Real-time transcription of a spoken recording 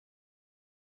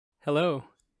Hello.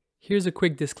 Here's a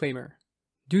quick disclaimer.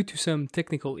 Due to some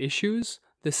technical issues,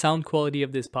 the sound quality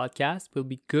of this podcast will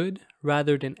be good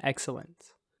rather than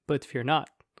excellent. But fear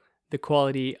not. The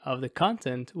quality of the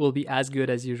content will be as good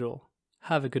as usual.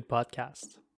 Have a good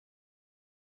podcast.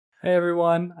 Hey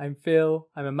everyone, I'm Phil.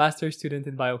 I'm a master's student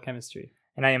in biochemistry.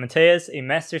 And I am Matheus, a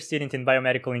master's student in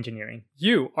biomedical engineering.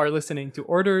 You are listening to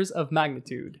Orders of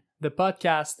Magnitude, the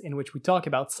podcast in which we talk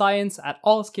about science at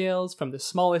all scales, from the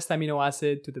smallest amino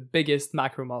acid to the biggest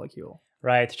macromolecule.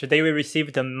 Right. Today we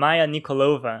received Maya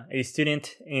Nikolova, a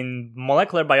student in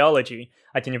molecular biology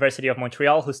at the University of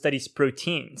Montréal who studies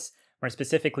proteins, more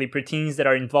specifically proteins that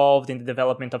are involved in the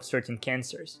development of certain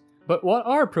cancers. But what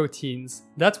are proteins?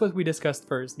 That's what we discussed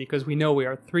first, because we know we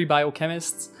are three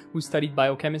biochemists who studied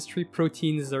biochemistry.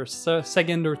 Proteins is our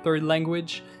second or third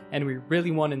language, and we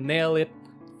really want to nail it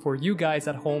for you guys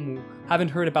at home who haven't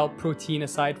heard about protein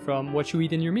aside from what you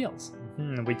eat in your meals.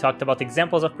 We talked about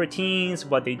examples of proteins,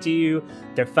 what they do,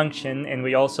 their function, and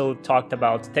we also talked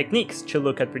about techniques to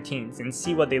look at proteins and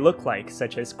see what they look like,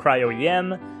 such as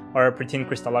cryo-EM or protein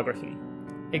crystallography.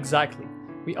 Exactly.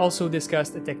 We also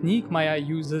discussed a technique Maya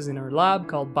uses in her lab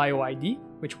called BioID,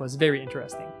 which was very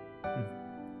interesting.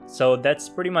 So that's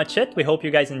pretty much it. We hope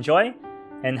you guys enjoy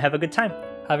and have a good time.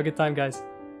 Have a good time, guys.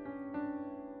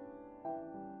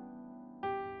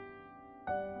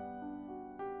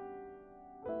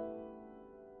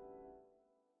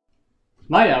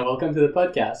 Maya, welcome to the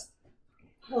podcast.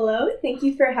 Hello, thank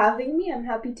you for having me. I'm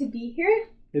happy to be here.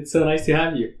 It's so nice to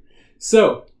have you.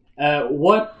 So,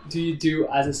 what do you do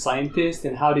as a scientist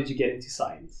and how did you get into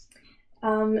science?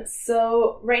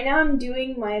 So right now I'm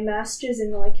doing my master's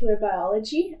in molecular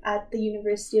biology at the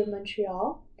University of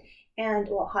Montreal. And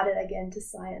how did I get into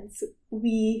science?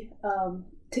 We,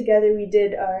 together we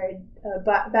did our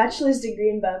bachelor's degree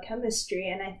in biochemistry,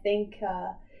 and I think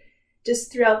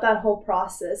just throughout that whole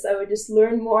process, I would just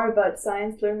learn more about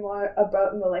science, learn more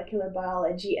about molecular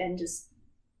biology, and just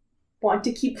want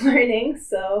to keep learning.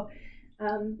 So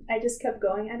I just kept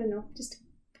going. I don't know, just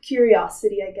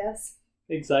curiosity, I guess.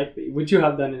 Exactly. Would you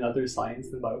have done another science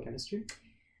than biochemistry?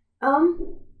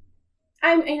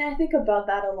 I think about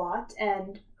that a lot,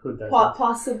 and Who doesn't?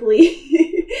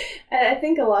 Possibly. I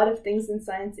think a lot of things in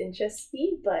science interest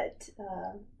me, but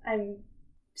I'm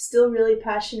still really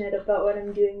passionate about what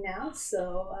I'm doing now,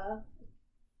 so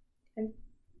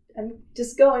I'm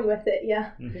just going with it.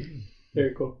 Yeah. Mm-hmm.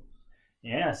 Very cool.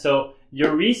 Yeah, so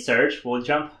your research, we'll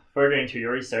jump further into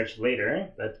your research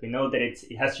later, but we know that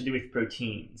it has to do with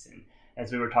proteins, and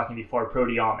as we were talking before,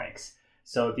 proteomics.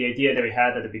 So the idea that we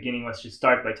had at the beginning was to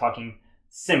start by talking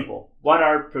simple. What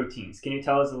are proteins? Can you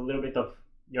tell us a little bit of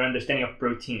your understanding of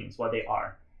proteins, what they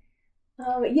are?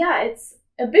 Yeah, it's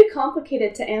a bit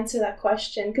complicated to answer that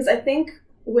question, because I think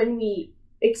when we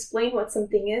explain what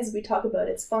something is, we talk about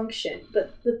its function.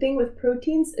 But the thing with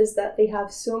proteins is that they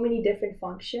have so many different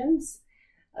functions.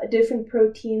 Different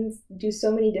proteins do so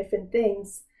many different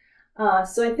things.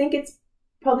 So I think it's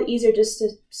probably easier just to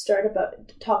start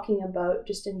talking about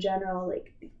just in general,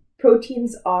 like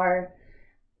proteins are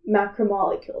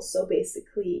macromolecules, so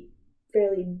basically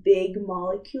fairly big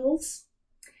molecules.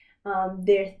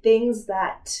 They're things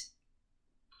that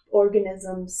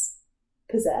organisms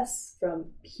possess,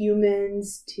 from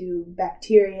humans to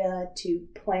bacteria to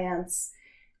plants,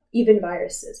 even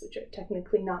viruses, which are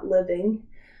technically not living.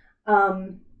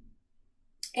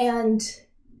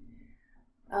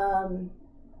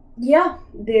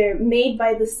 They're made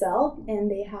by the cell,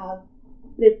 and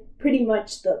they're pretty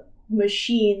much the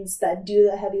machines that do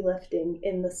the heavy lifting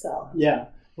in the cell. Yeah,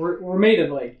 we're made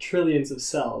of like trillions of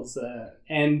cells,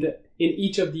 and in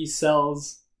each of these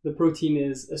cells, the protein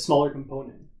is a smaller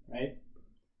component, right?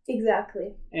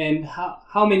 Exactly. And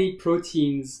how many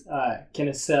proteins can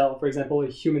a cell, for example, a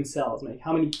human cells make?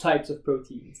 How many types of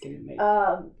proteins can it make?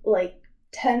 Like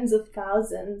tens of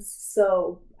thousands.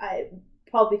 So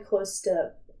probably close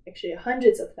to actually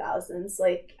hundreds of thousands.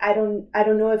 Like I don't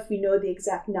know if we know the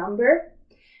exact number.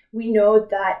 We know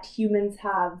that humans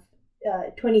have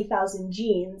 20,000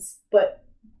 genes, but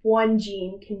one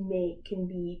gene can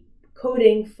be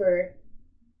coding for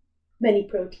many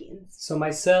proteins. So my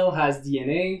cell has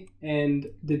DNA, and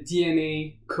the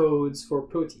DNA codes for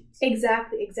proteins.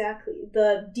 Exactly.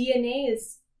 The DNA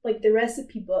is like the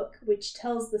recipe book, which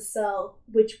tells the cell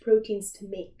which proteins to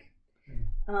make.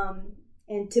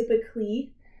 And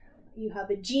typically, you have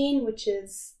a gene, which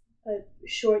is a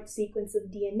short sequence of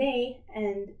DNA,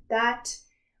 and that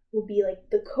will be like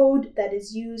the code that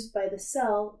is used by the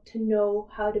cell to know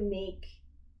how to make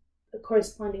a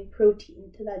corresponding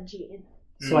protein to that gene.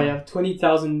 So I have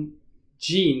 20,000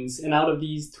 genes, and out of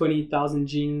these 20,000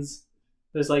 genes,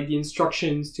 there's like the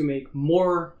instructions to make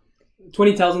more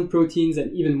 20,000 proteins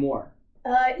and even more?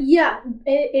 Yeah,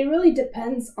 it really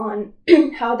depends on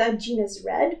how that gene is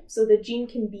read. So the gene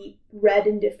can be read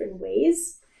in different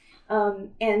ways,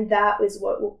 and that is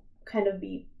what will kind of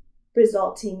be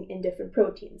resulting in different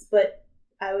proteins. But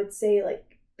I would say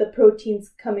like the proteins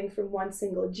coming from one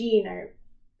single gene are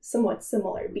somewhat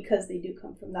similar because they do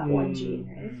come from that one gene,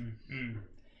 right?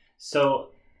 So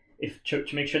if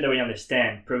to make sure that we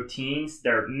understand proteins,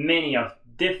 there are many of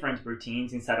different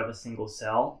proteins inside of a single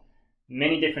cell.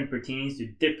 Many different proteins do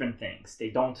different things. They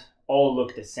don't all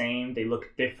look the same. They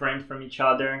look different from each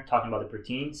other, talking about the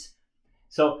proteins.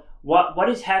 So what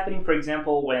is happening, for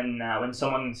example, when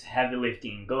someone's heavy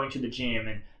lifting, going to the gym,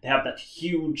 and they have that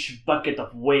huge bucket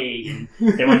of whey, and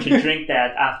they want to drink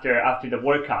that after the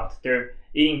workout? They're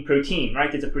eating protein,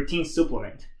 right? It's a protein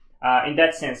supplement. In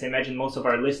that sense, I imagine most of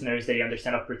our listeners, they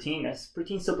understand of protein as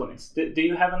protein supplements. Do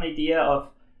you have an idea of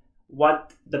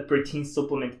what the protein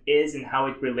supplement is and how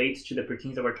it relates to the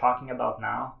proteins that we're talking about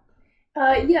now?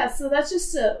 Yeah, so that's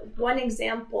just one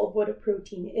example of what a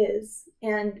protein is.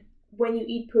 And when you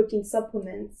eat protein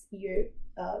supplements, you're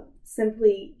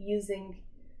simply using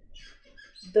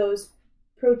those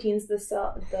proteins.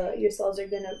 Your cells are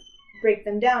going to break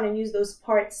them down and use those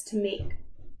parts to make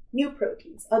new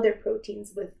proteins, other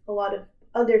proteins with a lot of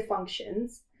other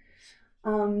functions.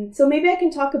 So maybe I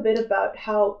can talk a bit about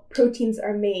how proteins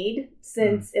are made,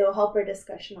 since it will help our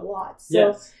discussion a lot. So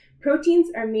Yes.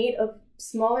 Proteins are made of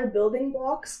smaller building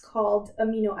blocks called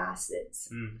amino acids.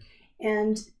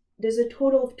 And there's a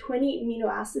total of 20 amino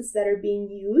acids that are being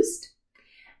used.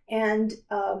 And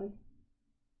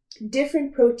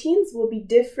different proteins will be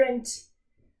different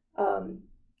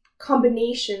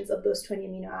combinations of those 20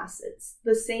 amino acids.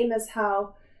 The same as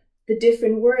how the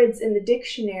different words in the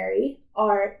dictionary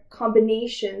are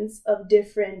combinations of the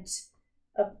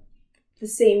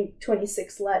same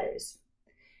 26 letters.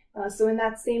 So in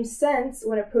that same sense,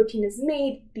 when a protein is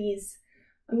made, these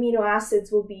amino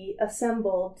acids will be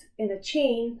assembled in a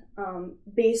chain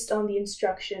based on the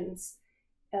instructions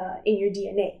in your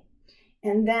DNA.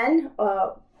 And then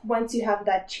once you have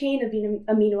that chain of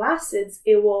amino acids,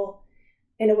 it will,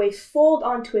 in a way, fold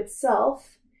onto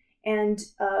itself and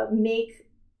make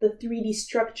the 3D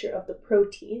structure of the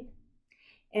protein.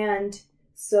 And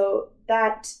so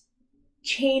that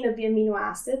chain of the amino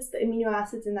acids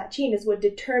in that chain is what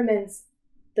determines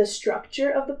the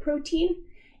structure of the protein.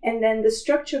 And then the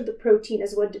structure of the protein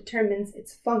is what determines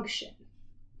its function.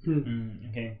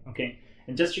 Okay.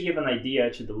 And just to give an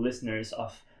idea to the listeners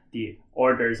of the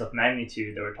orders of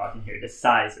magnitude that we're talking here, the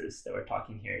sizes that we're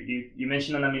talking here, you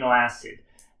mentioned an amino acid,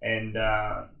 and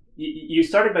you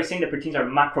started by saying that proteins are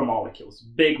macromolecules,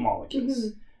 big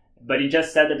molecules, but you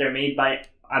just said that they're made by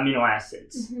amino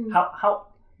acids. How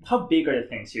big are the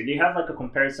things here? Do you have like a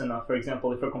comparison of, for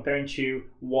example, if we're comparing to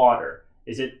water,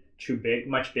 is it too big,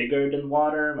 much bigger than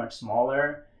water, much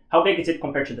smaller? How big is it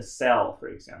compared to the cell, for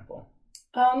example?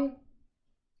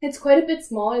 It's quite a bit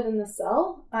smaller than the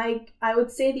cell. I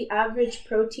would say the average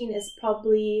protein is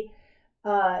probably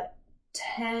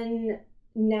 10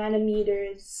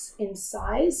 nanometers in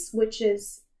size, which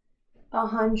is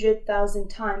 100,000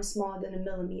 times smaller than a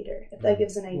millimeter, if that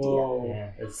gives an idea. Whoa.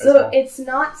 Yeah, So it's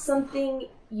not something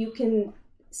you can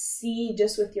see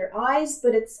just with your eyes,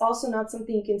 but it's also not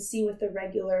something you can see with a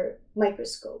regular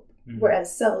microscope,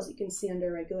 whereas cells you can see under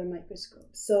a regular microscope.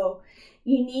 So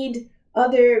you need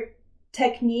other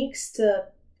techniques to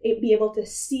be able to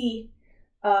see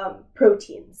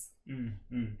proteins.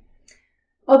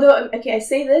 Although, okay, I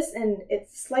say this and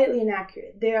it's slightly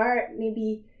inaccurate. There are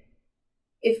maybe,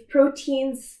 if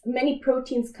many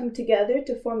proteins come together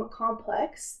to form a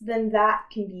complex, then that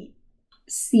can be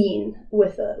seen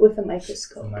with a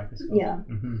microscope. Yeah.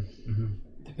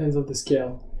 Depends on the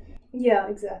scale. Yeah,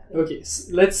 exactly. Okay,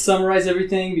 so let's summarize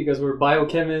everything, because we're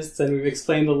biochemists and we've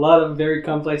explained a lot of very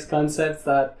complex concepts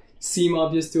that seem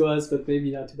obvious to us, but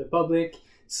maybe not to the public.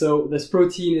 So this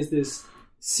protein is this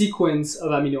sequence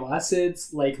of amino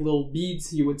acids, like little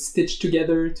beads you would stitch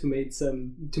together to make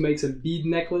some bead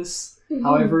necklace.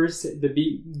 However,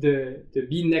 the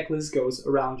bead necklace goes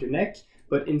around your neck,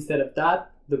 but instead of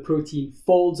that, the protein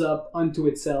folds up onto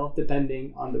itself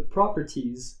depending on the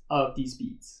properties of these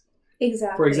beads.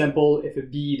 Exactly. For example, if a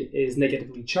bead is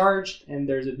negatively charged and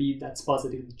there's a bead that's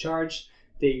positively charged,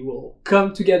 they will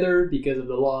come together because of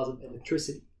the laws of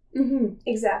electricity.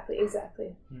 Exactly.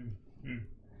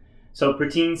 So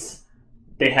proteins,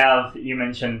 they have,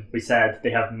 we said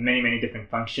they have many different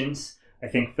functions. I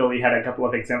think, Phil, you had a couple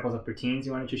of examples of proteins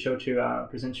you wanted to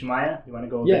present to Maya. You want to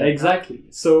go over that? Yeah, exactly.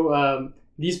 So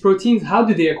these proteins, how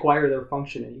do they acquire their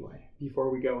function anyway,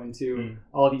 before we go into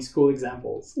all these cool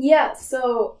examples? Yeah,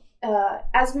 so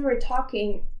as we were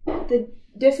talking, the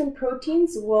different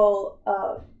proteins will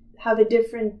have a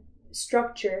different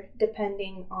structure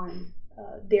depending on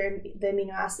the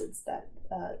amino acids that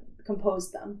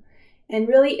compose them. And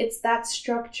really, it's that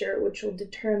structure which will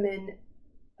determine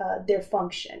their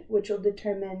function, which will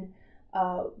determine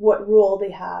what role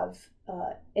they have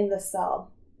in the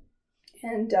cell.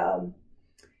 And so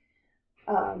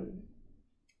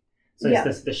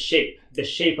it's the shape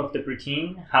of the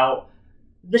protein, how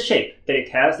the shape that it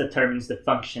has determines the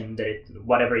function that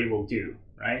whatever it will do,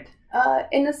 right?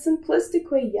 In a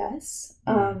simplistic way, yes.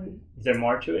 Is there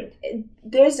more to it?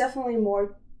 There's definitely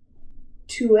more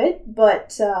to it,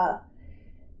 but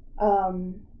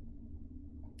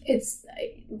it's,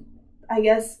 I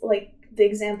guess, like the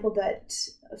example that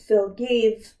Phil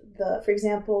gave, for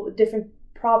example, different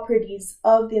properties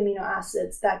of the amino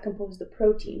acids that compose the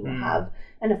protein will have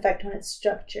an effect on its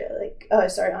structure,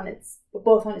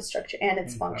 both on its structure and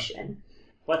its function.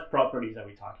 What properties are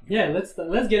we talking about? Yeah, let's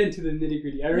get into the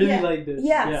nitty-gritty. I really like this.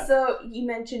 Yeah, so you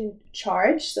mentioned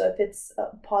charge. So if it's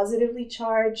positively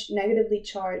charged, negatively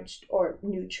charged, or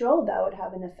neutral, that would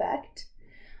have an effect.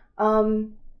 I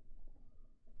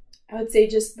would say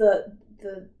just the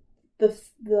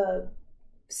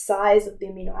size of the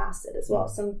amino acid as well.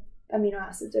 Some amino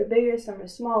acids are bigger, some are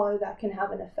smaller. That can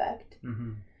have an effect.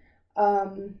 There's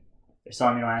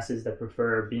some amino acids that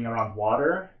prefer being around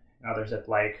water, and others that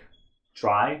like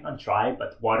not dry,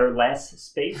 but water-less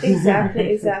space.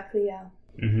 Exactly, yeah.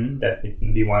 That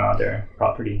would be one other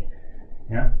property.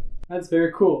 Yeah. That's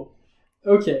very cool.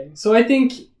 Okay, so I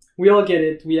think we all get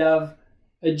it. We have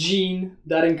a gene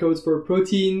that encodes for a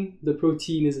protein. The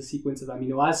protein is a sequence of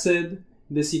amino acid.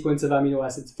 The sequence of amino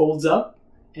acids folds up,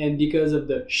 and because of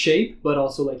the shape, but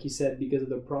also, like you said, because of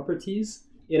the properties,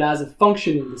 it has a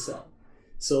function in the cell.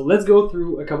 So let's go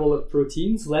through a couple of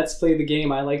proteins. Let's play the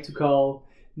game I like to call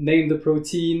Name the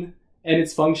Protein and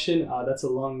its Function. That's a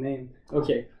long name.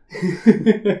 Okay.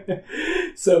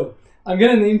 So I'm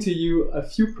going to name to you a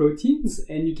few proteins,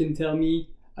 and you can tell me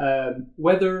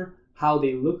how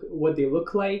they look, what they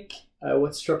look like,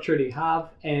 what structure they have,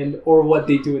 or what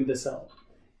they do in the cell.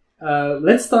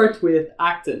 Let's start with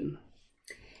actin.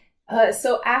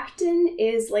 So actin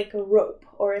is like a rope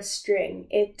or a string.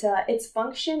 Its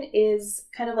function is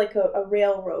kind of like a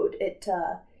railroad. It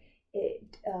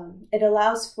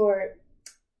allows for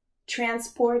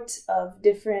transport of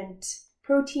different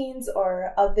proteins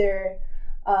or other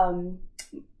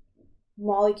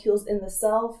molecules in the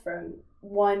cell from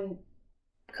one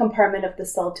compartment of the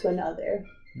cell to another,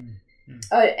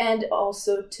 and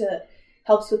also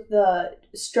helps with the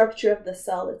structure of the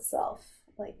cell itself,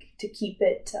 like to keep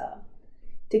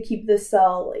the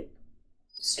cell like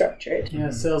structured. Yeah,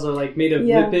 cells are like made of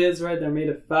lipids, right? They're made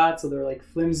of fat, so they're like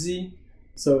flimsy.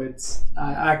 So it's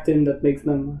actin that makes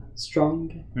them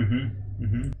strong.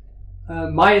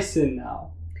 Myosin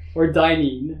now, or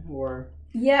dynein, or...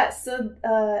 Yeah, so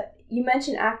you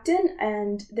mentioned actin,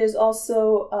 and there's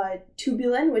also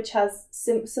tubulin, which has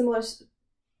similar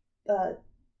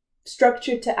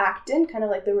structure to actin, kind of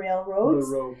like the railroads.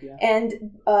 The rope, yeah.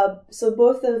 And so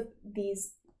both of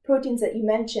these proteins that you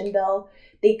mentioned,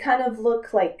 they kind of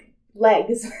look like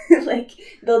legs. Like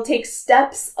they'll take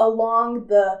steps along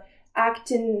the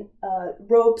actin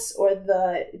ropes or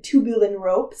the tubulin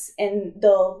ropes, and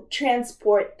they'll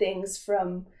transport things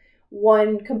from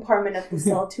one compartment of the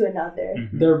cell to another.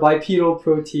 They're bipedal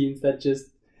proteins that just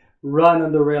run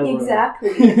on the railroad.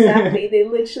 Exactly. They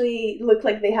literally look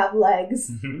like they have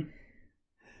legs.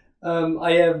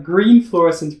 I have green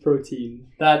fluorescent protein.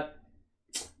 That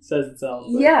says itself.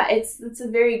 But... Yeah, it's a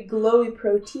very glowy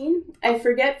protein. I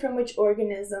forget from which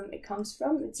organism it comes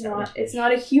from. It's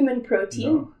not a human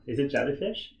protein. No. Is it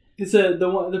jellyfish? It's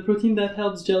the protein that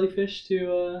helps jellyfish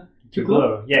to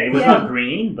glow. Yeah, it was not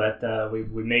green, but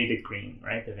we made it green,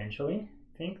 right? Eventually,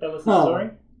 I think that was the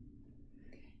story.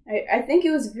 I think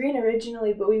it was green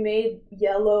originally, but we made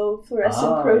yellow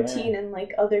fluorescent protein and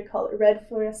like other color, red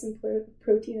fluorescent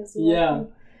protein as well. Yeah.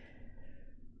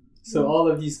 So all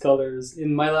of these colors.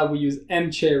 In my lab, we use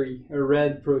M-cherry, a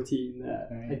red protein.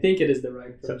 I think it is the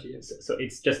right protein. So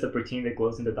it's just a protein that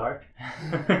glows in the dark?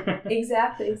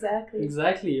 Exactly.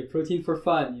 Exactly, a protein for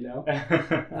fun, you know?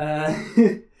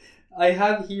 I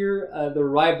have here the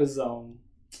ribosome.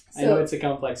 I know it's a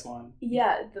complex one.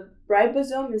 Yeah, the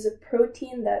ribosome is a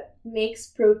protein that makes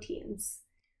proteins.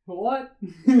 What?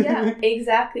 Yeah,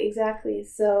 exactly.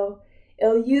 So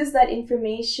it'll use that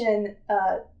information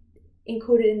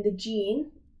encoded in the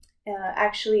gene.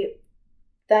 The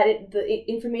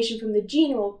information from the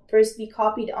gene will first be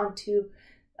copied onto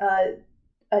a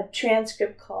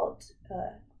transcript called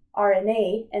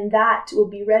RNA, and that will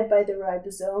be read by the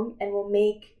ribosome and will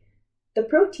make the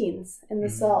proteins in the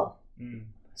cell.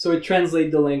 So it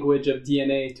translates the language of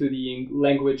DNA to the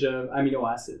language of amino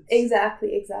acids.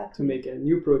 Exactly. To make a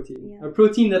new protein. Yeah. A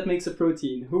protein that makes a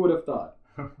protein. Who would have thought?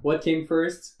 What came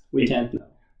first? We can't know.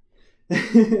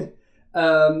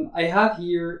 I have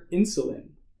here insulin.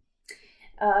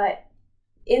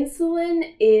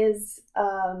 Insulin is...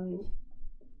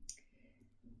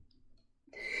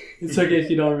 It's okay if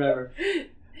you don't remember.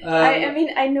 I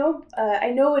mean, I know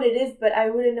what it is, but I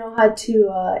wouldn't know how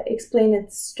to explain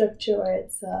its structure or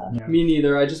its. Me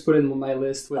neither. I just put it in my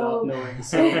list without knowing.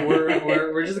 So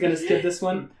we're just gonna skip this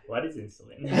one. What is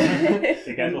insulin?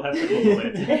 You guys will have to Google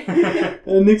it.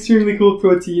 An extremely cool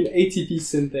protein, ATP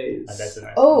synthase. That's a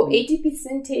nice one. ATP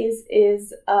synthase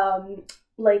is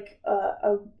like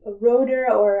a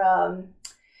rotor or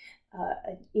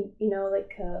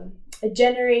a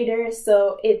generator.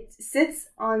 So it sits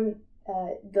on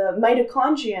the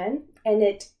mitochondrion, and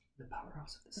the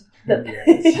powerhouse of the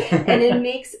cell. and it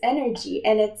makes energy,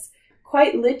 and it's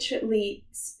quite literally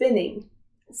spinning.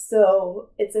 So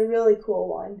it's a really cool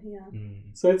one. Yeah.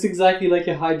 So it's exactly like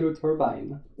a hydro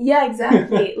turbine. Yeah,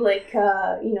 exactly. like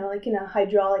in a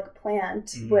hydraulic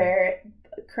plant where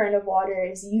a current of water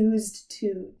is used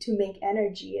to make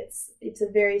energy. It's a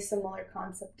very similar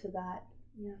concept to that.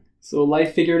 Yeah. So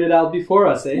life figured it out before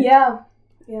us, eh? Yeah.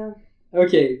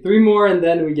 Okay, 3 more and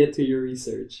then we get to your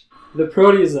research. The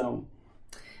proteasome.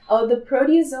 Oh, the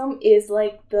proteasome is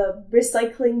like the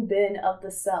recycling bin of the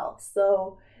cell.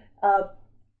 So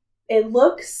it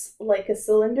looks like a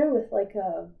cylinder with like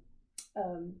a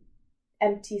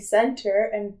empty center,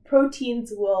 and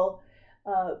proteins will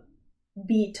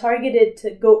be targeted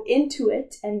to go into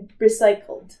it and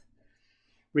recycled.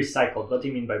 Recycled? What do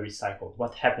you mean by recycled?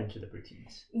 What happened to the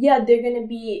proteins? Yeah, they're going to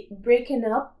be broken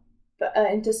up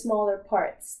into smaller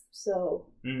parts, so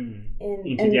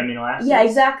into the amino acids. Yeah,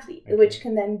 exactly. Okay. Which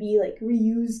can then be like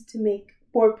reused to make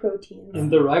more proteins. In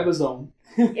the ribosome.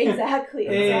 Exactly.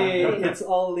 Hey, it's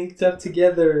all linked up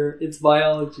together. It's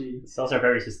biology. Cells are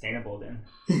very sustainable then.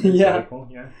 Yeah. Cool.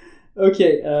 Yeah.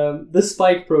 Okay. The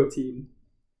spike protein.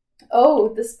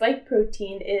 Oh, the spike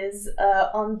protein is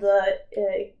on the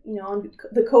on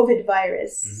the COVID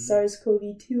virus,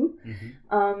 SARS-CoV-2,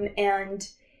 and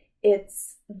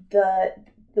it's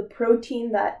the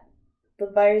protein that the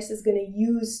virus is going to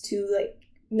use to like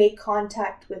make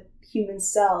contact with human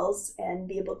cells and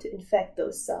be able to infect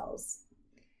those cells,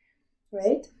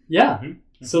 right? Yeah.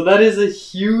 So that is a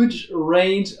huge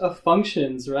range of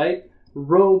functions, right?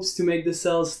 Ropes to make the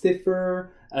cells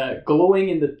stiffer, glowing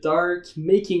in the dark,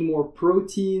 making more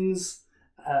proteins,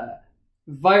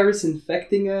 virus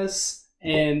infecting us,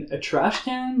 and a trash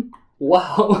can.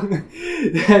 Wow,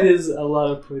 that is a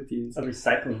lot of proteins. A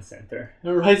recycling center. A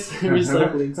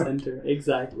recycling center,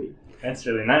 exactly. That's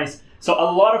really nice. So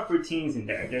a lot of proteins in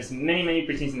there. There's many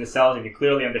proteins in the cells, and you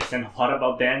clearly understand a lot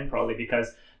about them, probably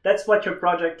because that's what your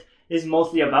project is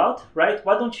mostly about, right?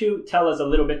 Why don't you tell us a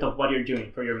little bit of what you're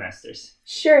doing for your master's?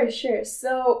 Sure.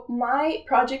 So my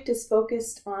project is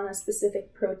focused on a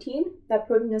specific protein. That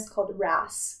protein is called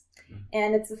RAS,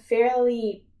 and it's a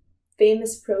fairly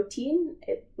famous protein.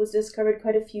 It was discovered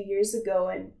quite a few years ago,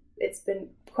 and it's been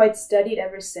quite studied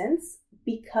ever since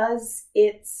because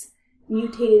it's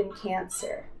mutated in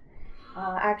cancer.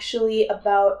 Actually,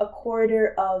 about a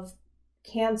quarter of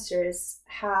cancers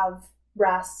have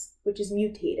RAS, which is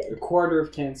mutated. A quarter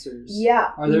of cancers?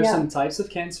 Yeah. Are there some types of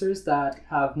cancers that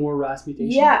have more RAS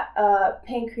mutation? Yeah,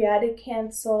 pancreatic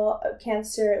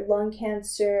cancer, lung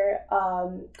cancer,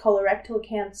 colorectal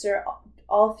cancer.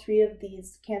 All 3 of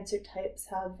these cancer types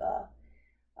have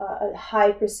a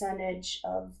high percentage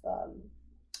of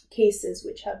cases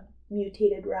which have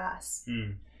mutated RAS.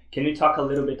 Can you talk a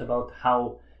little bit about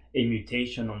how a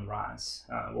mutation on RAS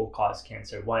will cause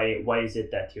cancer? Why is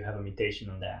it that you have a mutation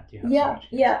on that? You have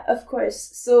yeah, of course.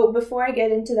 So before I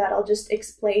get into that, I'll just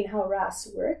explain how RAS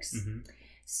works.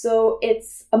 So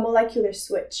it's a molecular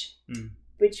switch,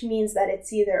 which means that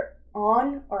it's either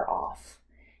on or off.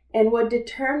 And what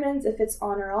determines if it's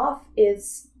on or off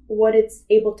is what it's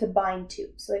able to bind to.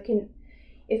 So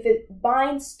if it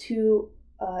binds to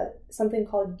something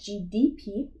called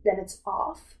GDP, then it's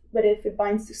off. But if it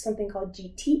binds to something called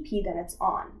GTP, then it's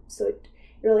on. So it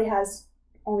really has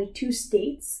only 2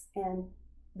 states, and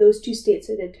those 2 states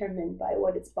are determined by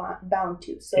what it's bound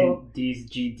to. So and these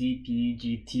GDP,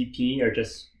 GTP are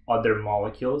just other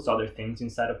molecules, other things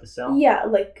inside of the cell? Yeah,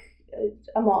 like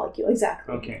a molecule,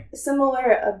 exactly. Okay.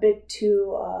 Similar a bit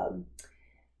to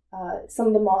some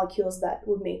of the molecules that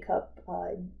would make up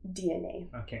DNA.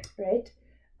 Okay. Right?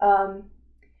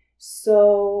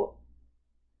 So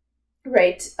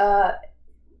Right.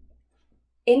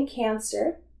 In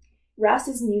cancer, RAS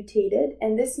is mutated,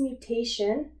 and this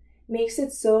mutation makes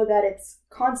it so that it's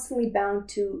constantly bound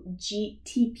to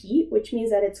GTP, which means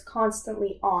that it's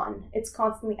constantly on, it's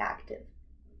constantly active.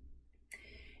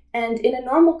 And in a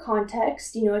normal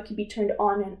context, it can be turned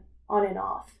on and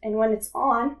off. And when it's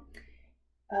on,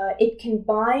 it can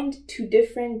bind to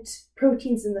different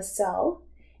proteins in the cell,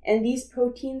 and these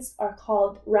proteins are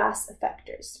called RAS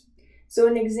effectors. So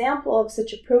an example of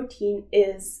such a protein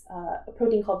is a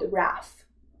protein called the RAF.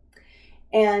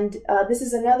 And this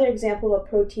is another example of a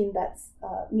protein that's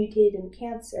mutated in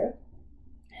cancer.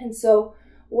 And so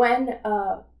when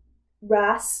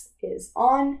RAS is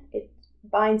on, it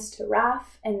binds to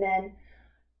RAF and then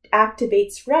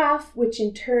activates RAF, which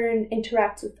in turn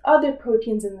interacts with other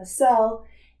proteins in the cell.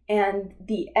 And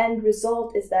the end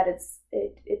result is that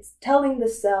it's telling the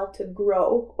cell to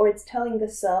grow, or it's telling the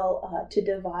cell to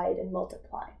divide and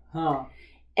multiply. Huh.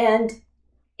 And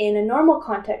in a normal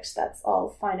context, that's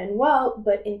all fine and well,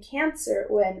 but in cancer,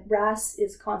 when RAS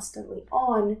is constantly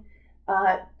on,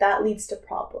 that leads to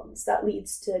problems. That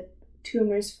leads to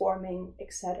tumors forming,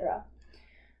 etc.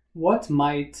 What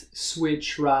might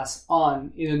switch RAS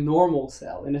on in a normal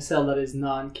cell, in a cell that is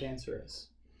non-cancerous?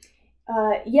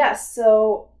 Yes,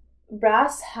 so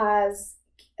RAS has...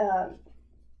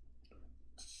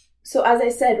 So as I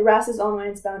said, RAS is on when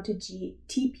it's bound to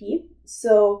GTP.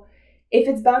 So if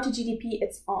it's bound to GTP,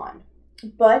 it's on.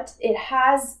 But it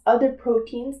has other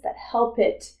proteins that help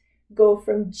it go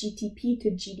from GTP to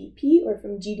GDP or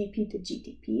from GDP to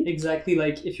GTP. Exactly,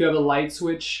 like if you have a light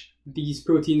switch, these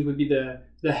proteins would be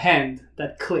the hand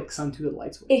that clicks onto the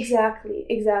light switch.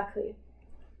 Exactly.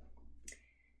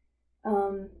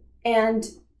 And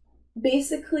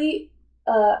basically,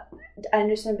 I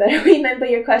understand better. Remember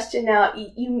your question now.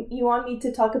 You want me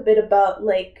to talk a bit about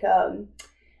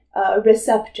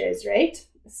receptors, right?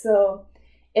 So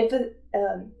if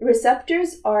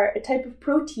receptors are a type of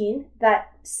protein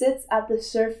that sits at the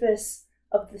surface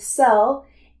of the cell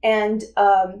and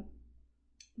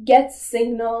gets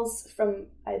signals from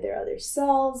either other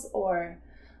cells or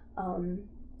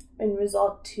in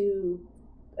result to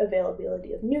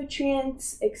availability of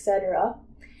nutrients, etc.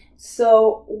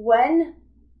 So when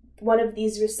one of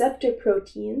these receptor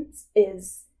proteins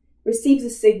receives a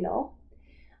signal,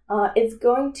 it's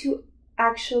going to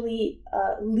actually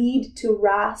lead to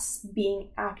RAS being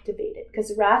activated,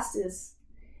 because RAS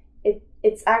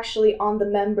it's actually on the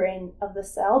membrane of the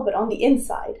cell, but on the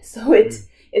inside. So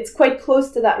it's quite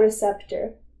close to that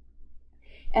receptor.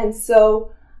 And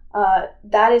so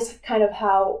that is kind of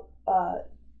how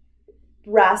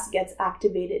RAS gets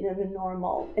activated in a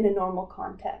normal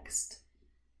context.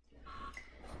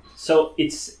 So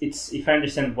it's if I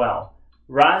understand well,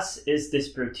 RAS is this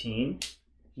protein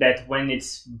that when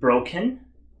it's broken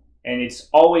and it's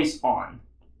always on,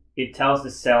 it tells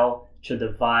the cell to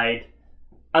divide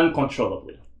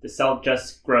uncontrollably. The cell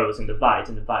just grows and divides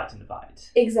and divides and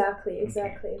divides. Exactly.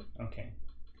 Okay.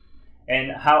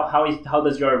 And how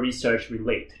does your research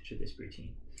relate to this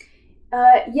protein?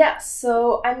 Yes,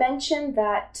 so I mentioned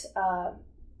that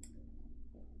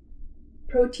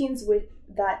proteins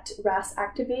that RAS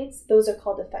activates, those are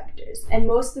called effectors. And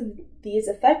most of these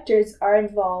effectors are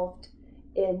involved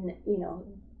in,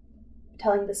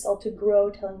 telling the cell to grow,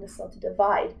 telling the cell to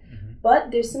divide. Mm-hmm.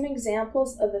 But there's some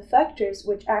examples of effectors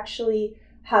which actually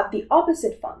have the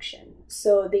opposite function.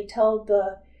 So they tell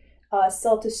the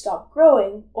cell to stop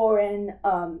growing, or in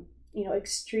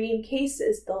extreme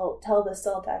cases, they'll tell the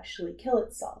cell to actually kill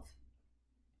itself.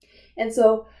 And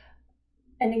so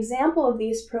an example of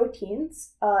these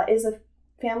proteins is a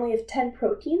family of 10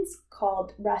 proteins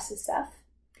called RAS-SF.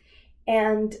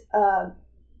 And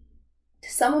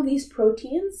some of these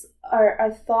proteins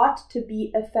are thought to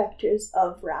be effectors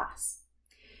of RAS.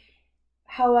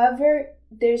 However,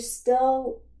 there's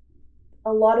still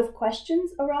a lot of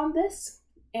questions around this,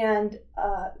 and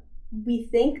we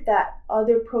think that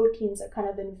other proteins are kind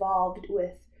of involved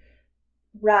with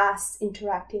RAS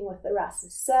interacting with the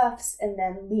RAS-SFs and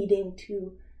then leading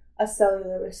to a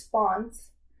cellular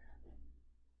response.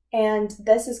 And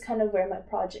this is kind of where my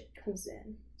project comes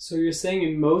in. So you're saying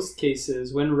in most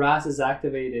cases, when RAS is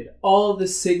activated, all the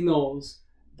signals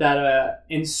that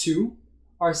ensue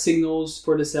are signals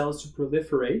for the cells to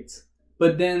proliferate.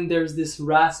 But then there's this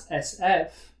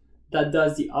RAS-SF that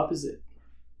does the opposite.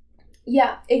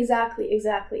 Yeah,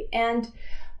 exactly. And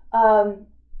an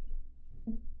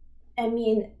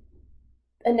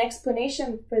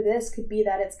explanation for this could be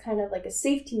that it's kind of like a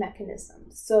safety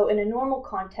mechanism. So in a normal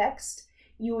context,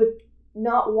 you would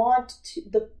not want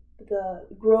the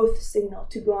growth signal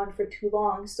to go on for too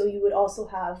long. So you would also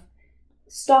have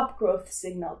stop growth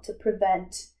signal to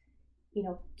prevent,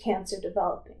 cancer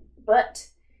developing. But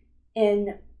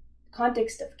in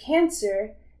context of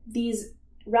cancer, these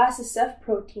RAS-SF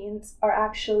proteins are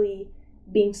actually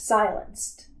being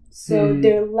silenced. So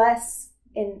they're less,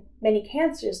 in many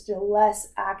cancers, they're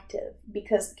less active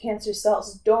because cancer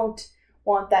cells don't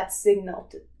want that signal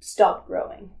to stop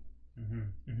growing.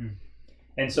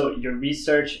 And so your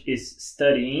research is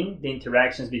studying the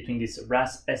interactions between these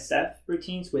RAS-SF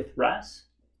proteins with RAS?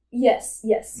 Yes.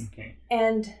 Okay.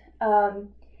 And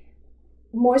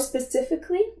more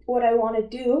specifically, what I want to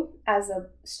do as a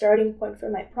starting point for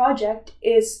my project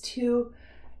is to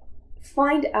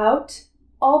find out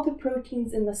all the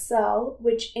proteins in the cell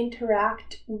which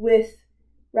interact with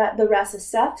the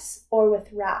RAS-SFs or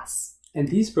with RAS. And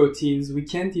these proteins, we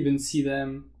can't even see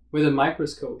them with a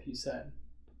microscope, you said.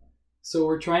 So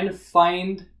we're trying to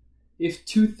find if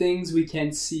two things we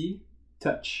can't see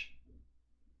touch.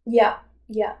 Yeah.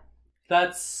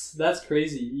 That's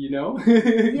crazy,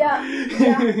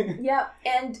 Yeah.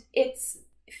 And it's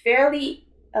fairly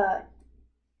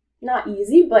not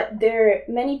easy, but there are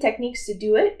many techniques to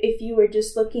do it if you were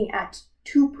just looking at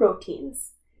two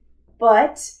proteins.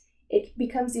 But it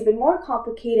becomes even more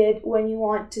complicated when you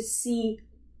want to see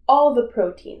all the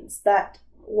proteins that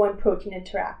one protein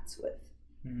interacts with.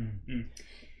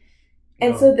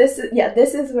 And so this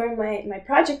is where my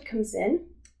project comes in.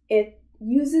 It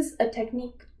uses a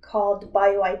technique called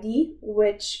BioID,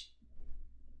 which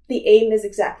the aim is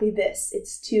exactly this.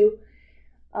 It's to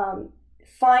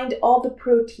find all the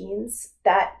proteins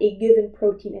that a given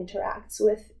protein interacts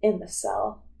with in the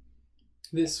cell.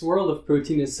 This world of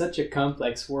protein is such a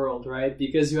complex world, right?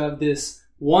 Because you have this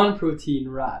one protein,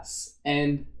 RAS,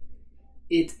 and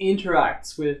it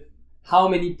interacts with how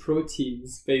many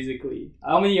proteins, basically?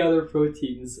 How many other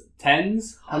proteins?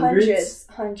 Tens? Hundreds?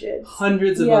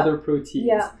 Hundreds of other proteins.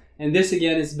 Yeah. And this,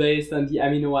 again, is based on the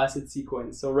amino acid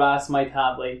sequence. So RAS might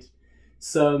have, like,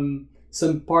 some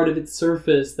part of its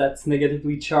surface that's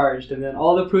negatively charged. And then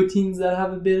all the proteins that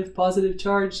have a bit of positive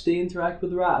charge, they interact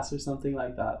with RAS or something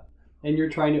like that. And you're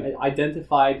trying to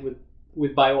identify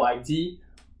with BioID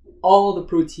all the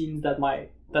proteins that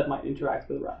might interact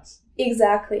with RAS.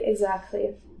 Exactly.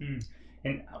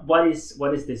 And what is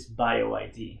this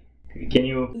BioID? Can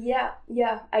you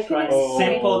I can explain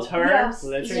simple terms?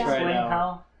 Let's explain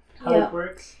how it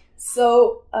works.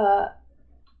 So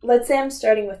let's say I'm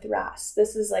starting with RAS.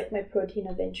 This is like my protein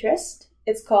of interest.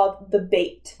 It's called the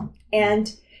bait,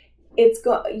 and it's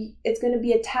going to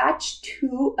be attached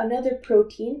to another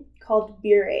protein called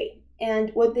BRA.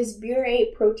 And what this BRA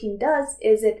protein does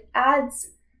is it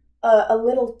adds a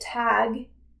little tag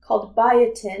called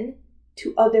biotin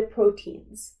to other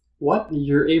proteins. What?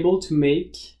 You're able to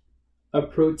make a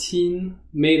protein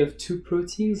made of two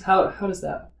proteins? How does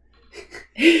that?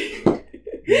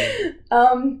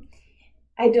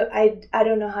 I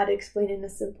don't know how to explain it in a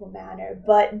simple manner,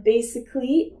 but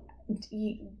basically,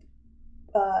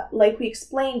 like we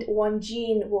explained, one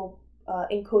gene will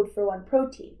encode for one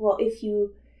protein. Well, if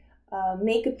you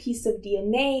make a piece of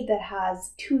DNA that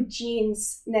has two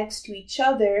genes next to each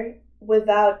other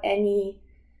without anything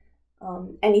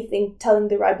telling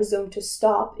the ribosome to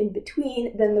stop in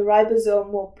between, then the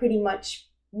ribosome will pretty much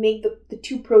make the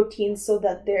two proteins so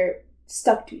that they're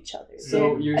stuck to each other.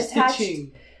 So you're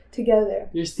stitching together.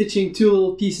 You're stitching two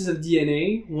little pieces of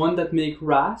DNA, one that makes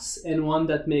RAS and one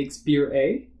that makes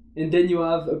BRA. And then you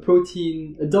have a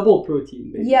protein, a double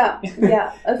protein, basically.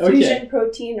 Yeah, a fusion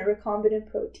protein, a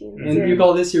recombinant protein. And you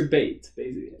call this your bait,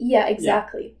 basically. Yeah,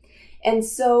 exactly. Yeah. And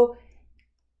so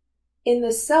in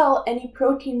the cell, any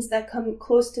proteins that come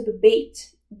close to the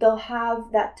bait, they'll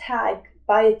have that tag,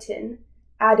 biotin,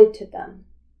 added to them.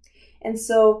 And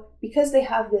so because they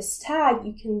have this tag,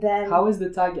 you can then... How is the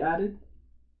tag added?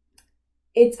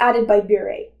 It's added by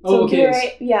BRA. Oh,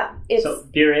 okay. So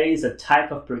BRA is a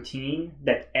type of protein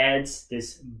that adds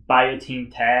this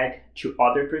biotin tag to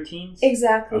other proteins?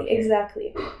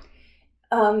 Exactly.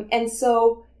 And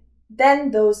so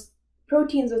then those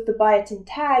proteins with the biotin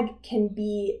tag can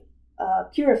be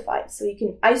purified. So you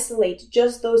can isolate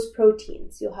just those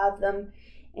proteins. You'll have them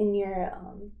in your,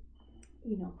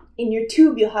 in your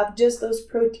tube, you'll have just those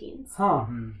proteins.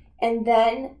 And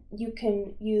then you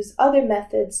can use other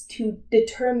methods to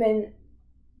determine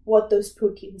what those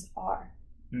proteins are.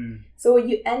 So what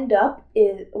you end up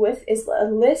with is a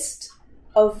list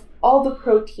of all the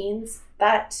proteins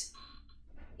that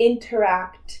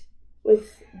interact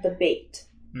with the bait.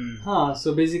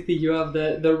 So basically you have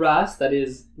the RAS, that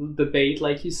is the bait,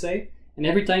 like you say, and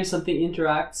every time something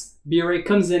interacts, BRA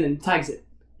comes in and tags it,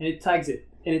 and it tags it,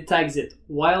 and it tags it,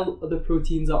 while the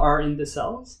proteins are in the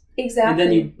cells. Exactly. And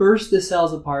then you burst the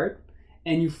cells apart,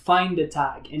 and you find the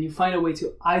tag, and you find a way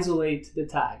to isolate the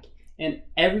tag, and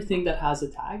everything that has a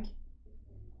tag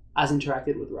has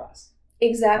interacted with RAS.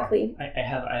 Exactly. I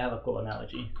have a cool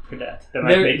analogy for that. That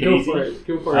might make it easy.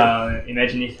 Go for it.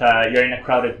 Imagine if you're in a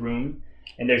crowded room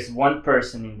and there's one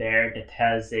person in there that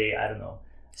has a, I don't know,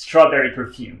 strawberry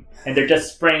perfume, and they're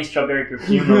just spraying strawberry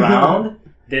perfume around.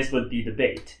 This would be the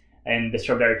bait, and the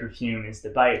strawberry perfume is the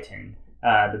biotin.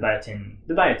 The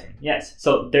biotin, yes.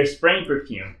 So they're spraying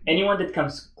perfume. Anyone that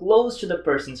comes close to the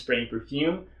person spraying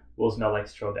perfume will smell like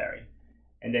strawberry.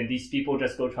 And then these people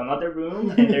just go to another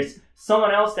room, and there's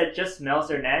someone else that just smells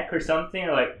their neck or something,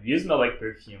 or like, you smell like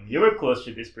perfume. You were close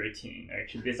to this protein, or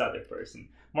to this other person.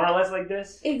 More or less like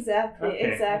this? Exactly.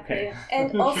 Okay.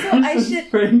 And also, I should...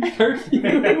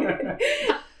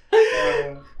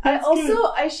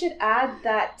 I should add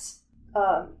that,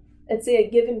 let's say a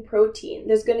given protein,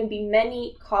 there's going to be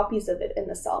many copies of it in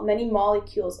the cell, many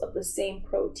molecules of the same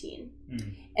protein.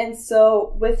 And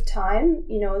so with time,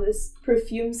 this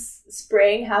perfume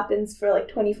spraying happens for like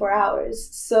 24 hours.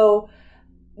 So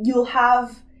you'll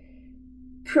have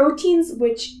proteins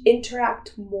which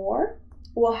interact more,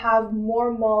 will have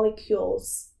more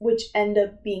molecules which end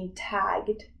up being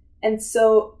tagged. And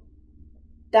so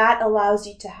that allows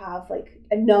you to have like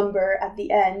a number at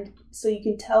the end, so you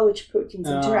can tell which proteins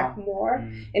interact more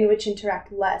and which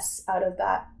interact less out of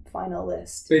that final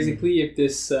list. Basically, if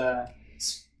this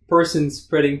person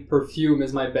spreading perfume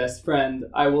is my best friend,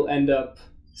 I will end up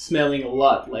smelling a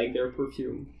lot like their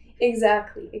perfume.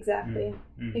 Exactly.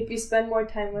 If you spend more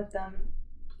time with them,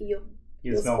 you'll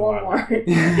smell more.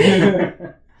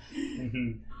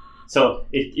 So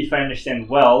if I understand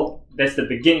well, that's the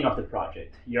beginning of the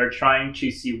project. You're trying to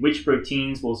see which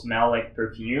proteins will smell like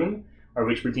perfume, or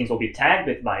which proteins will be tagged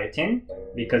with biotin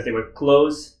because they were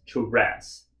close to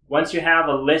RAS. Once you have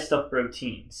a list of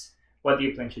proteins, what do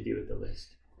you plan to do with the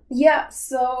list? Yeah,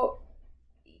 so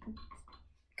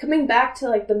coming back to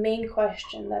like the main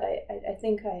question that I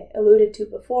think I alluded to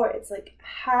before, it's like,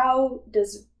 how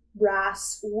does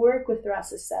RAS work with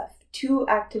RAS-SF to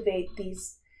activate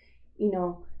these,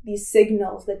 these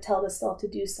signals that tell the cell to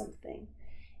do something?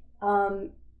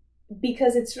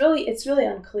 Because it's really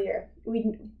unclear.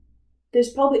 There's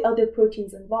probably other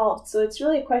proteins involved, so it's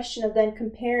really a question of then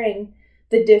comparing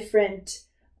the different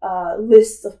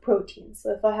lists of proteins.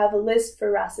 So if I have a list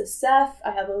for RAS-SF,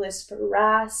 I have a list for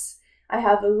RAS, I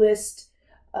have a list,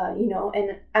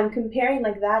 and I'm comparing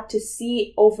like that to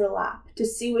see overlap, to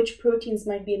see which proteins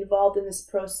might be involved in this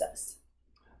process.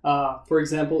 For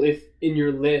example, if in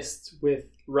your list with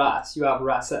RAS, you have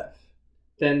RAS-F,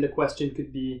 then the question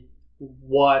could be,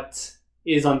 what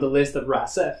is on the list of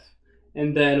RAS-F?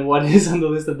 And then what is on the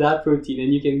list of that protein?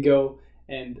 And you can go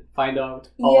and find out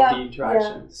all the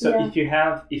interactions. So if you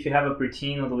have a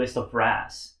protein on the list of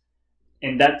RAS,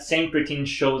 and that same protein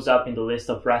shows up in the list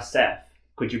of RAS-F,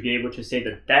 could you be able to say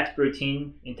that that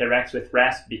protein interacts with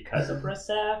RAS because of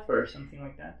RAS-F or something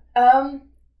like that?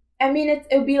 I mean, it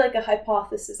would be like a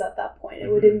hypothesis at that point.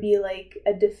 It wouldn't be like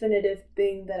a definitive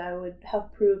thing that I would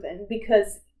have proven,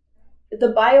 because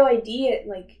the BioID,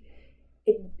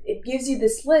 it gives you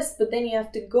this list, but then you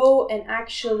have to go and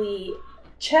actually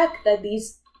check that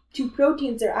these two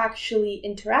proteins are actually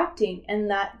interacting, and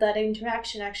that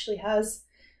interaction actually has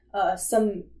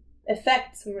some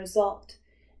effect, some result.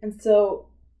 And so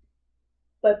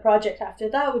my project after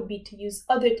that would be to use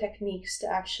other techniques to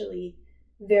actually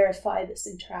verify this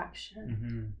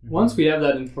interaction. Once we have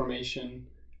that information,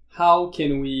 how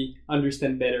can we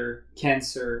understand better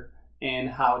cancer and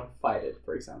how to fight it,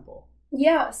 for example?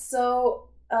 Yeah, so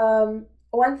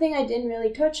one thing I didn't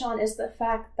really touch on is the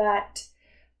fact that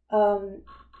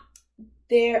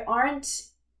there aren't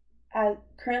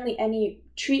currently any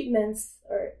treatments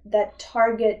that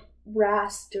target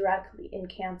RAS directly in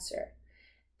cancer.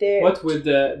 What would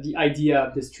the idea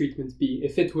of this treatment be,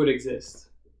 if it would exist?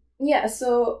 Yeah,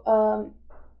 so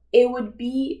it would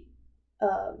be,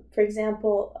 for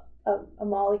example, a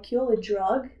molecule, a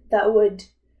drug that would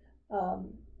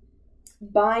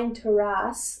bind to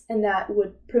RAS, and that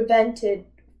would prevent it,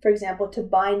 for example, to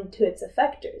bind to its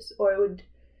effectors, or it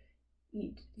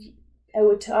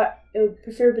would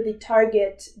preferably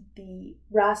target the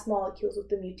RAS molecules with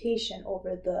the mutation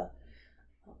over the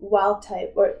wild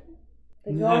type or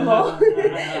the normal.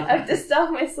 I have to stop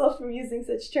myself from using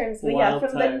such terms, but Wild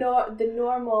from type. the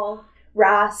normal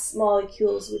RAS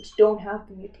molecules which don't have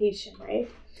the mutation, right?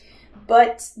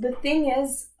 But the thing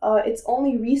is, it's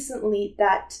only recently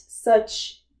that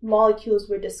such molecules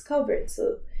were discovered,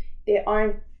 so they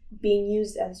aren't being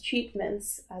used as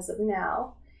treatments as of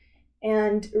now.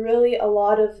 And really, a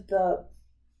lot of the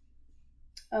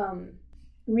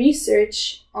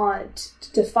research on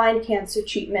to find cancer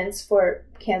treatments for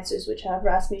cancers which have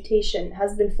RAS mutation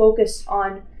has been focused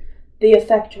on the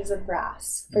effectors of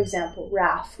RAS, for example,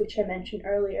 RAF, which I mentioned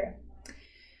earlier.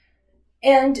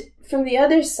 And from the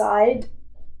other side,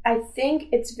 I think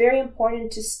it's very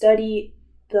important to study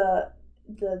the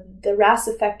RAS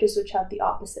effectors which have the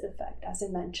opposite effect, as I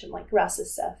mentioned, like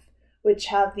RAS-SF, which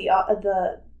have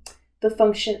the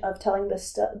function of telling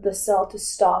the cell to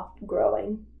stop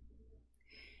growing.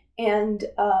 And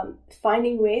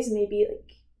finding ways, maybe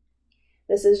like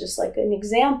this is just like an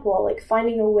example, like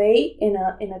finding a way in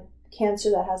a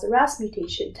cancer that has a RAS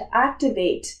mutation to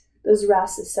activate those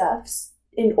RAS-SFs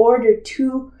in order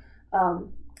to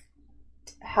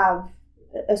have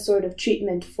a sort of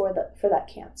treatment for that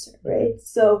cancer, right?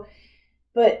 So,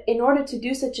 but in order to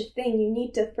do such a thing, you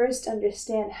need to first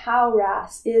understand how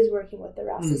RAS is working with the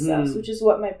RAS-SFs, which is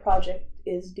what my project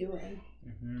is doing.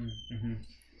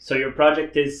 So your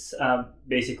project is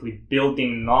basically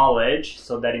building knowledge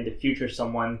so that in the future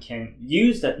someone can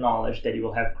use that knowledge that you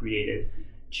will have created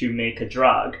to make a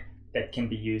drug that can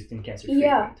be used in cancer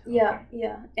treatment. Yeah.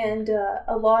 And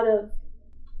a lot of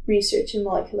research in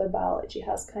molecular biology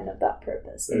has kind of that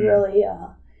purpose. And really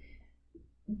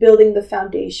building the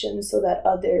foundation so that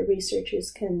other researchers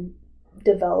can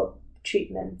develop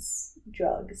treatments,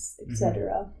 drugs,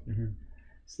 etc.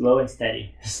 Slow and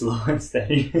steady. Slow and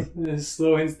steady.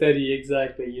 Slow and steady,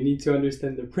 exactly. You need to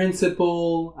understand the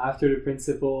principle. After the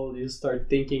principle, you start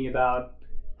thinking about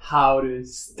how to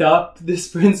stop this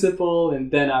principle,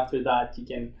 and then after that, you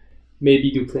can maybe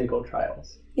do clinical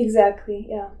trials. Exactly,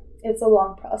 yeah. It's a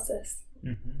long process.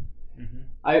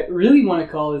 I really want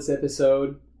to call this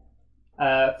episode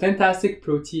Fantastic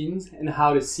Proteins and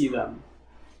How to See Them.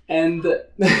 And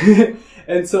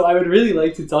so I would really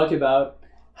like to talk about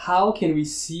how can we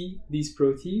see these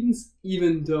proteins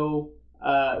even though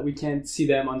we can't see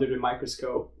them under the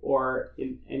microscope or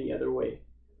in any other way,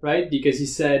 right? Because you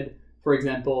said, for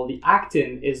example, the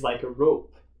actin is like a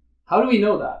rope. How do we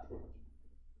know that?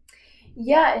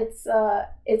 Yeah, it's a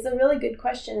really good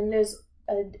question, and there's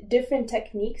different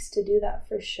techniques to do that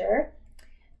for sure.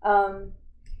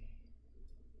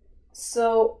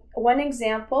 So one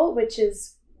example, which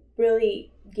is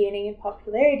really gaining in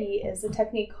popularity, is a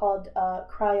technique called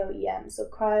cryo-EM, so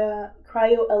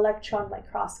cryo-electron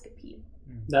microscopy.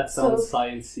 That sounds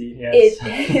sciencey. Yes.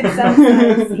 It sounds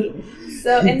sciencey.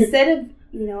 So instead of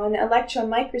an electron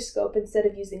microscope, instead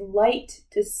of using light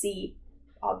to see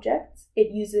objects,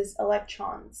 it uses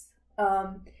electrons.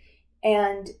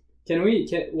 And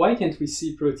why can't we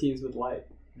see proteins with light?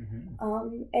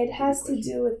 It has to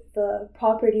do with the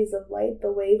properties of light.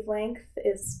 The wavelength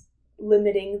is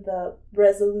limiting the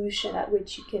resolution at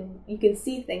which you can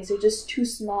see things. They're just too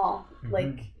small.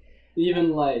 Like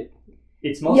even light.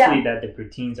 It's mostly that the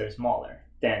proteins are smaller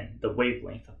than the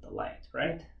wavelength of the light,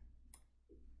 right?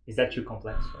 Is that too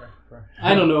complex for...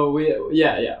 I don't know.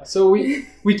 So we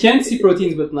can't see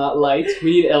proteins with not light.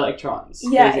 We need electrons.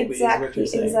 Yeah,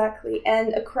 exactly.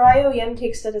 And a cryo-EM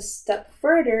takes that a step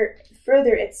further.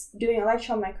 It's doing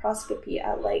electron microscopy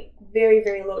at like very,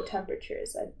 very low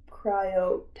temperatures, at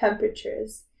cryo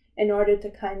temperatures, in order to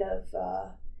kind of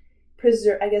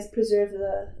preserve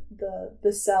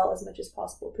the cell as much as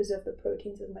possible, preserve the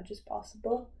proteins as much as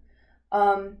possible.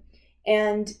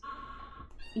 And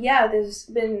yeah, there's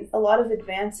been a lot of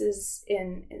advances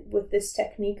with this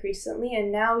technique recently,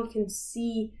 and now we can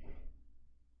see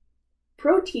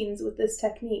proteins with this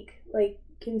technique. Like,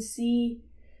 can see,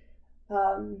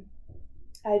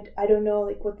 I don't know,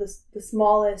 like what the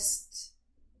smallest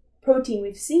protein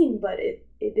we've seen, but it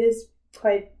is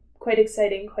quite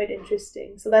exciting, quite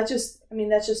interesting. So that's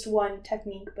just one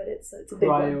technique, but it's a big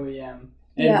one. Cryo-EM.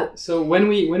 And so when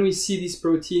we see these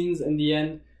proteins in the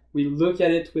end, we look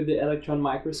at it with the electron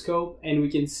microscope, and we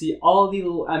can see all the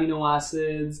little amino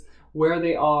acids, where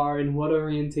they are, and what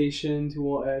orientation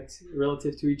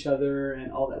relative to each other,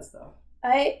 and all that stuff.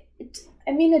 I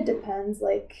mean, it depends.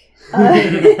 Like,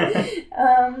 I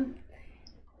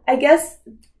guess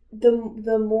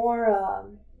the more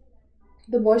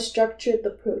structured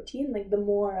the protein, like the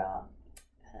more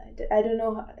I don't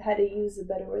know how to use a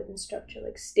better word than structure.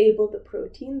 Like stable the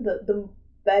protein, the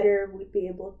better we'd be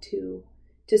able to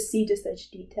see to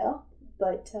such detail.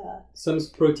 But some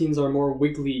proteins are more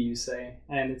wiggly, you say,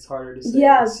 and it's harder to see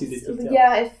the details.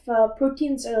 Yeah, if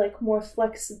proteins are like more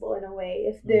flexible in a way,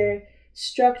 if their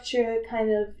structure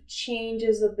kind of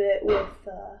changes a bit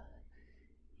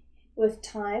with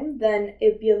time, then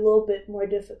it'd be a little bit more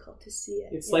difficult to see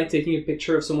it. It's like taking a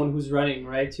picture of someone who's running,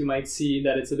 right? You might see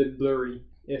that it's a bit blurry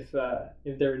if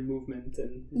they're in movement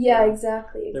and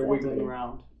exactly. They're wiggling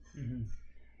around.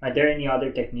 Are there any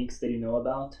other techniques that you know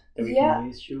about that we can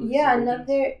use to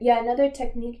another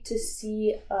technique to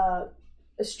see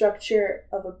a structure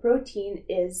of a protein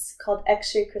is called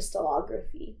X-ray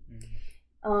crystallography.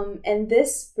 And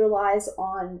this relies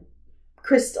on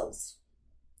crystals.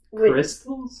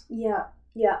 Crystals? Yeah.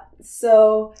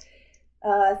 So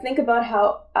think about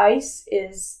how ice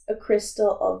is a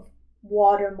crystal of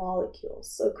water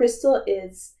molecules. So a crystal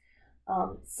is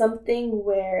something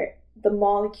where the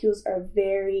molecules are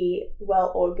very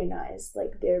well organized.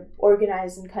 Like they're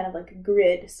organized in kind of like a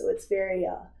grid. So it's very,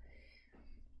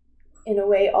 in a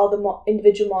way, all the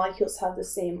individual molecules have the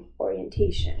same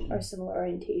orientation or similar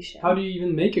orientation. How do you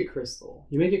even make a crystal?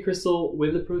 You make a crystal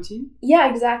with a protein? Yeah,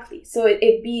 exactly. So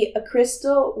it'd be a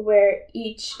crystal where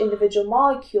each individual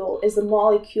molecule is a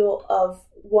molecule of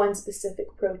one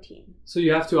specific protein. So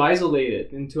you have to isolate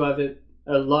it and to have it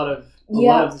a lot of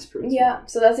this protein. Yeah,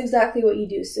 so that's exactly what you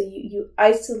do. So you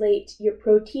isolate your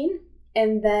protein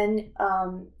and then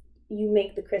you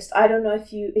make the crystal. I don't know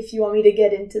if you want me to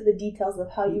get into the details of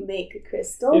how you make a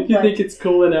crystal. If you think it's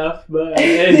cool enough, but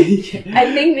I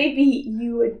think maybe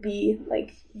you would be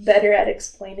like better at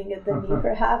explaining it than me,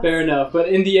 perhaps. Fair enough. But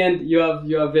in the end, you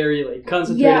have very like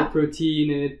concentrated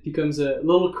protein, and it becomes a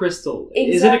little crystal.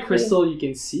 Exactly. Is it a crystal you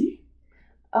can see?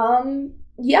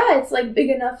 Yeah, it's like big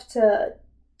enough to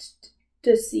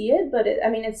see it, but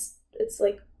it's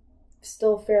like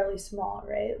still fairly small,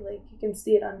 right? Like you can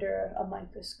see it under a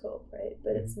microscope, right?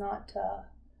 But it's not.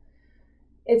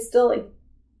 It's still like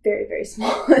very, very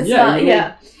small. It's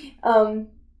not.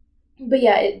 But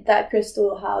yeah, that crystal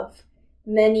will have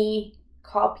many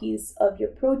copies of your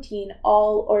protein,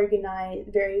 all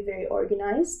organized, very, very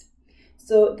organized.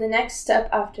 So the next step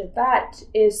after that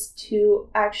is to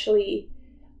actually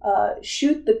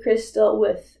shoot the crystal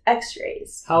with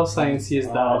X-rays. How sciencey is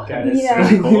that, guys?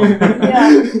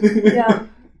 Yeah.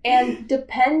 And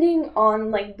depending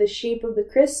on like the shape of the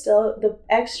crystal, the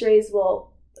X-rays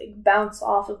will like bounce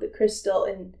off of the crystal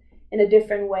in a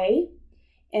different way,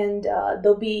 and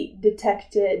they'll be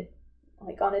detected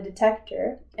like on a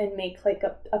detector and make like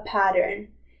a pattern.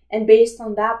 And based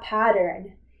on that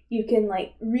pattern, you can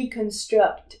like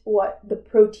reconstruct what the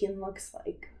protein looks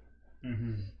like.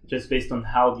 Just based on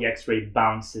how the X-ray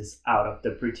bounces out of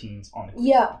the proteins on the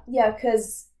crystal. Yeah,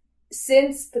 because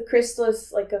since the crystal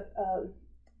is like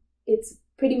it's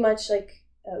pretty much like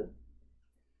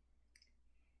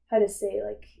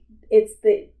it's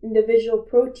the individual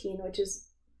protein which is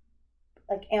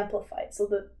like amplified. So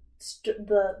the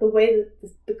way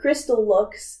that the crystal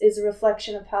looks is a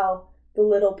reflection of how the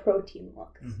little protein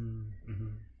looks.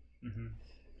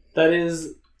 That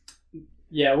is.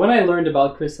 Yeah, when I learned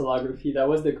about crystallography, that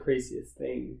was the craziest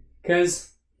thing.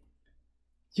 Because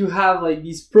you have like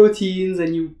these proteins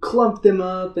and you clump them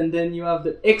up, and then you have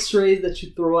the X-rays that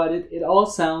you throw at it. It all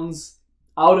sounds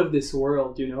out of this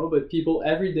world, you know, but people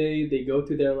every day, they go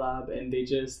to their lab and they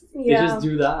just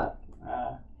do that.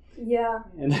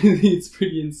 And I think it's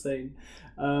pretty insane.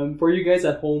 For you guys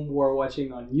at home who are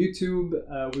watching on YouTube,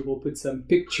 we will put some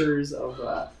pictures of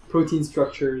protein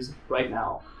structures right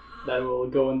now that will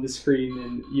go on the screen,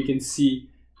 and you can see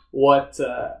what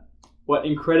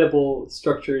incredible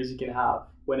structures you can have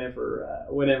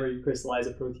whenever you crystallize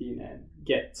a protein and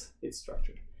get its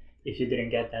structure. If you didn't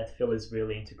get that, Phil is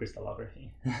really into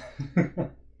crystallography.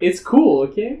 It's cool,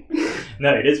 okay?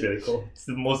 No, it is really cool. It's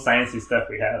the most sciencey stuff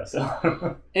we have.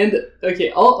 So. And okay,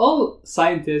 all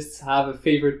scientists have a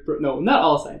favorite. No, not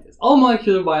all scientists. All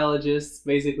molecular biologists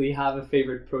basically have a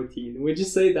favorite protein. Would you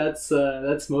say that's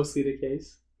mostly the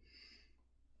case?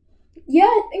 Yeah,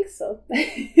 I think so.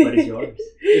 What is yours?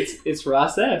 It's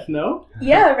RAS-SF, no?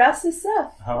 Yeah,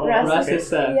 RAS-SF. Oh,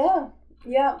 RAS-SF.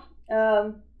 Yeah.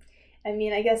 I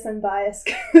mean, I guess I'm biased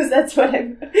because that's what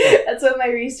my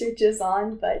research is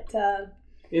on. But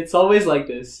it's always like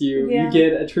this. You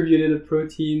get attributed a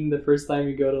protein the first time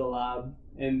you go to the lab,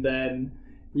 and then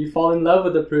you fall in love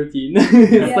with the protein.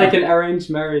 It's like an arranged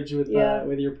marriage with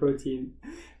your protein.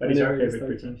 What is your favorite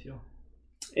protein, Phil?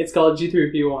 It's called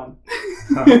G3BP1.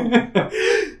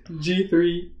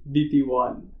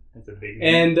 G3BP1. That's a big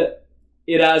name. And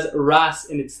it has RAS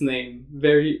in its name.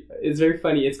 It's very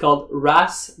funny. It's called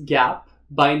RAS gap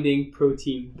binding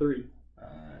protein 3.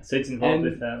 So it's involved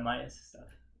with Maya's stuff.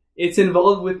 It's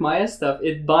involved with Maya's stuff.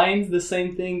 It binds the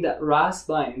same thing that RAS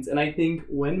binds. And I think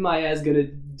when Maya is going to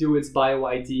do its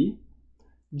bio-ID,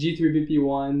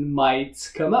 G3BP1 might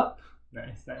come up.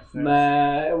 Nice.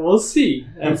 We'll see.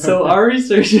 And so our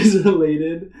research is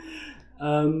related.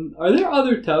 Are there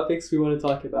other topics we want to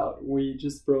talk about? We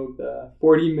just broke the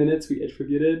 40 minutes we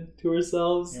attributed to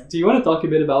ourselves. Yeah. Do you want to talk a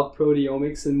bit about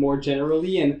proteomics and more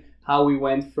generally, and how we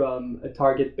went from a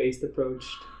target-based approach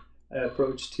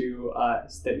approach to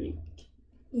studying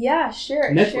Yeah,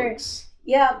 sure. networks.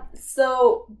 Yeah,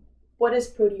 so what is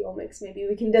proteomics? Maybe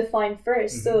we can define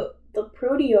first. So the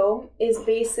proteome is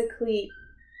basically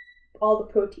all the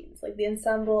proteins, like the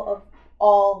ensemble of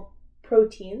all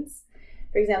proteins.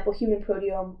 For example, human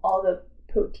proteome, all the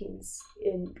proteins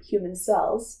in human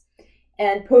cells.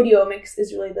 And proteomics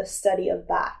is really the study of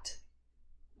that.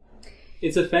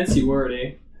 It's a fancy word,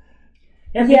 eh?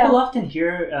 Yeah, people often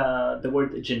hear the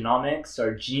word genomics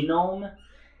or genome.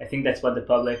 I think that's what the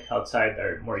public outside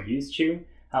are more used to.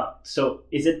 So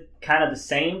is it kind of the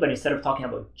same, but instead of talking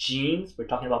about genes, we're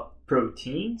talking about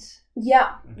proteins?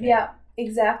 Yeah,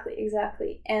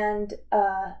 exactly. And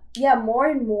more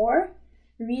and more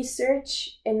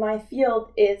research in my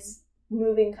field is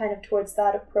moving kind of towards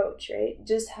that approach, right?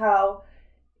 Just how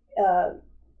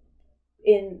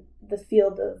in the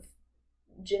field of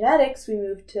genetics we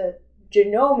move to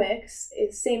genomics,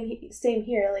 is same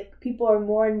here. Like people are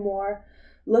more and more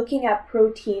looking at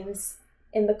proteins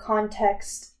in the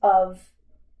context of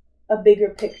a bigger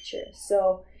picture.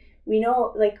 So we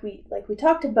know, like we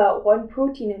talked about, one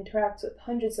protein interacts with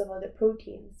hundreds of other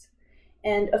proteins,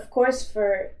 and of course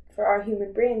for our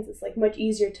human brains it's like much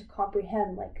easier to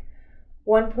comprehend, like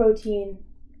one protein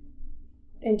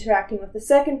interacting with the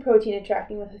second protein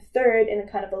interacting with a third in a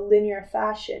kind of a linear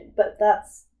fashion, but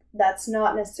that's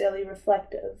not necessarily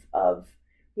reflective of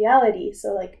reality.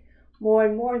 So like more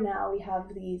and more now we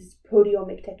have these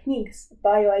proteomic techniques.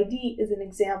 BioID is an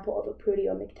example of a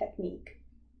proteomic technique.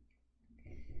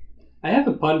 I have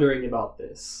a pondering about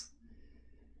this.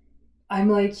 I'm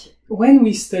like, when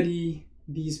we study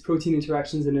these protein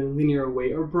interactions in a linear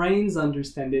way, our brains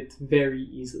understand it very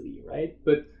easily, right?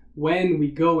 But when we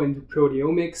go into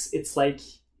proteomics, it's like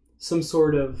some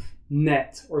sort of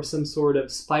net or some sort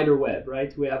of spider web,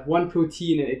 right? We have one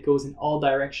protein and it goes in all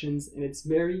directions, and it's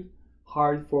very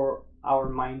hard for our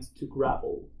minds to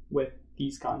grapple with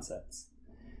these concepts.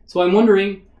 So I'm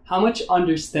wondering how much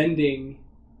understanding,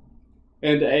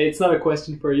 and it's not a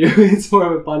question for you, it's more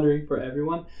of a pondering for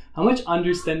everyone, how much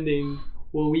understanding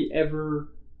will we ever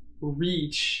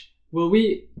reach? Will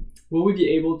we be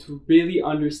able to really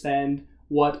understand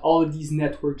what all of these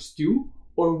networks do?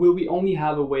 Or will we only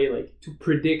have a way like to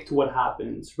predict what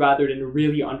happens rather than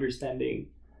really understanding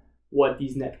what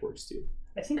these networks do?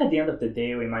 I think at the end of the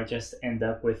day, we might just end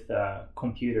up with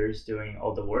computers doing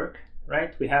all the work,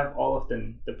 right? We have all of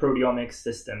the proteomics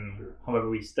system, however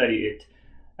we study it,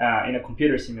 in a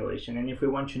computer simulation. And if we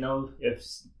want to know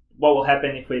what will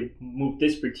happen if we move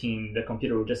this protein, the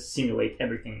computer will just simulate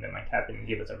everything that might happen and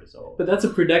give us a result. But that's a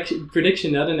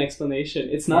prediction, not an explanation.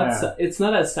 It's not it's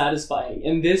not as satisfying.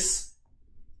 And this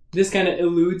kind of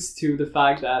alludes to the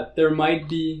fact that there might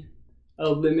be a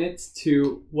limit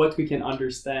to what we can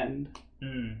understand.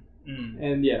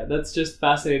 And yeah, that's just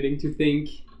fascinating to think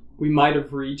we might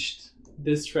have reached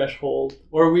this threshold,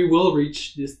 or we will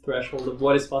reach this threshold of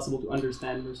what is possible to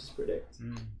understand versus predict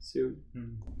soon.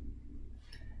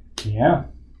 Yeah,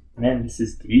 man, this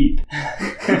is deep.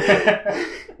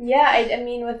 Yeah, I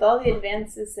mean, with all the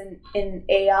advances in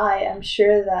AI, I'm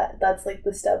sure that's like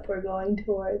the step we're going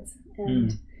towards.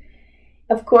 And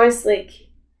of course, like,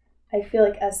 I feel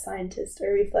like as scientists,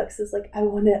 our reflex is like, I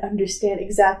want to understand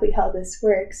exactly how this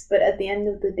works. But at the end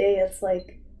of the day, it's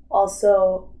like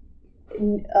also,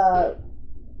 in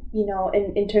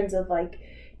terms of like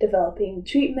developing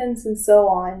treatments and so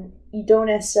on, you don't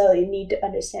necessarily need to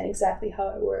understand exactly how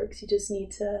it works. You just need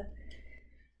to...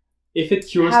 If it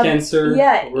cures cancer,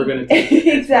 we're going to take it.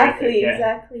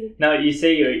 Exactly. Now, you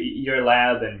say your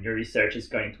lab and your research is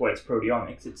going towards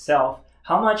proteomics itself.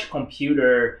 How much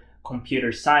computer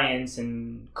science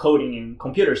and coding and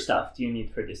computer stuff do you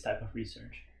need for this type of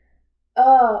research?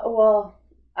 Well,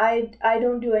 I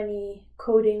don't do any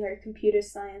coding or computer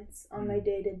science on my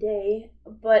day-to-day,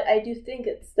 but I do think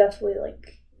it's definitely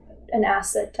like an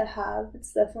asset to have.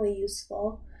 It's definitely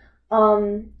useful.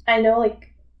 I know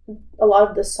like a lot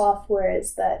of the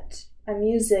softwares that I'm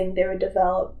using, they were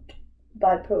developed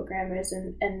by programmers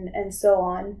and so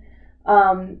on.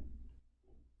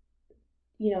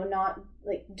 Not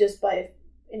like just by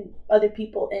other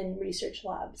people in research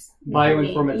labs.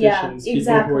 Bioinformaticians,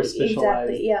 people who are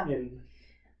specialized in...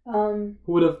 who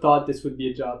would have thought this would be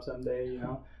a job someday,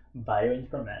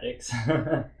 Bioinformatics.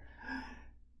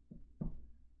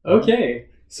 Okay,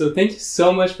 so thank you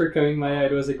so much for coming, Maya.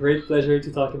 It was a great pleasure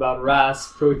to talk about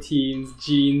RAS, proteins,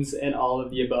 genes, and all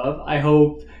of the above. I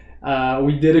hope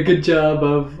we did a good job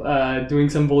of doing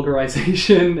some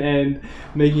vulgarization and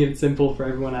making it simple for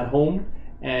everyone at home.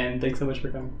 And thanks so much for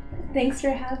coming. Thanks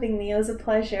for having me. It was a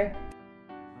pleasure.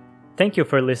 Thank you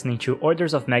for listening to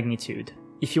Orders of Magnitude.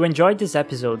 If you enjoyed this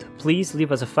episode, please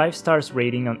leave us a 5-star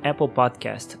rating on Apple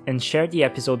Podcast and share the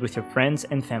episode with your friends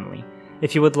and family.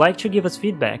 If you would like to give us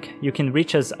feedback, you can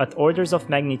reach us at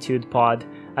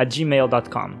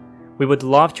ordersofmagnitudepod@gmail.com. We would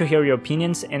love to hear your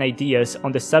opinions and ideas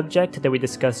on the subject that we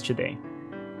discussed today.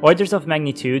 Orders of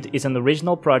Magnitude is an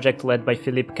original project led by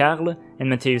Philippe, Carle,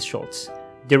 and Matheus Schultz.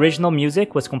 The original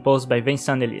music was composed by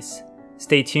Vincent Ellis.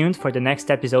 Stay tuned for the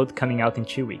next episode coming out in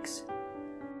 2 weeks.